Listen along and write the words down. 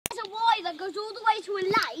goes all the way to a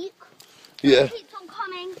lake. Yeah. It keeps on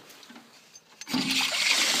coming.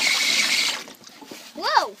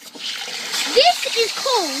 Whoa! This is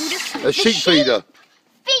called A sheep feeder.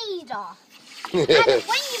 Feeder. And when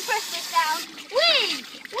you press this down,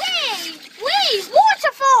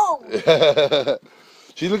 waterfall!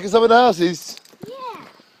 Should you look at some of the houses? Yeah.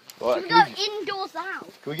 Right, Should we go indoors the house?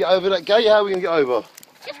 can we get over that gate? How are we going to get over?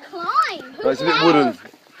 Just climb. No, it's a bit wooden.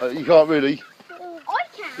 You can't really. I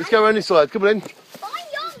can. Let's go around this side. Come on in. I'm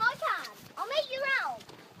young, I can. I'll make you out.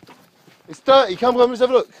 It's dirty. Come on, let's have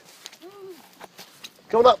a look.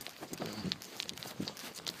 Come on up.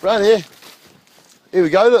 Round here. Here we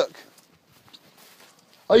go, look.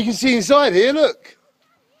 Oh, you can see inside here, look.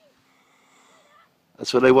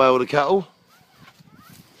 That's where they weigh all the cattle.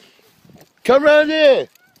 Come round here.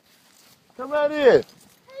 Come round here. Hey, look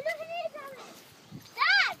at this,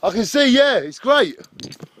 Dad! I can see, yeah, it's great.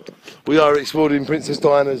 We are exploring Princess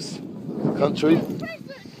Diana's country.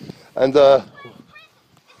 And, It's where bad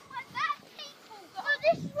people go. Oh,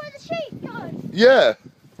 this is where the sheep go. yeah.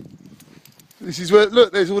 This is where,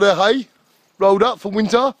 look, there's all their hay rolled up for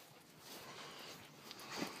winter.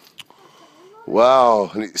 Wow,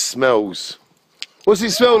 and it smells. What's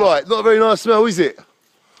it smell like? Not a very nice smell, is it? I've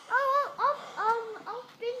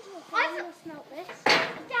been to a farm and smelt this.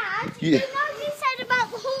 Dad, Yeah. you know you said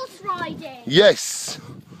about the horse riding? Yes.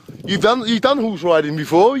 You've done horse riding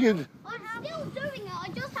before. I'm still doing it, I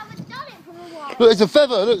just haven't done it for a while. Look, there's a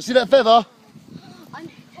feather. Look, see that feather? I'm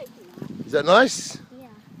taking that. Is that nice? Yeah.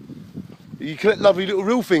 You collect lovely little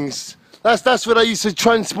real things. That's where they used to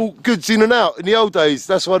transport goods in and out in the old days.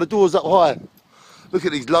 That's why the door's up high. Look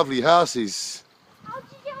at these lovely houses. How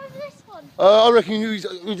did you get over this one? I reckon you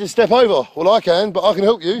just step over. Well, I can, but I can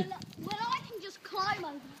help you. Well, I can just climb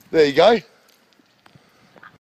over. There you go.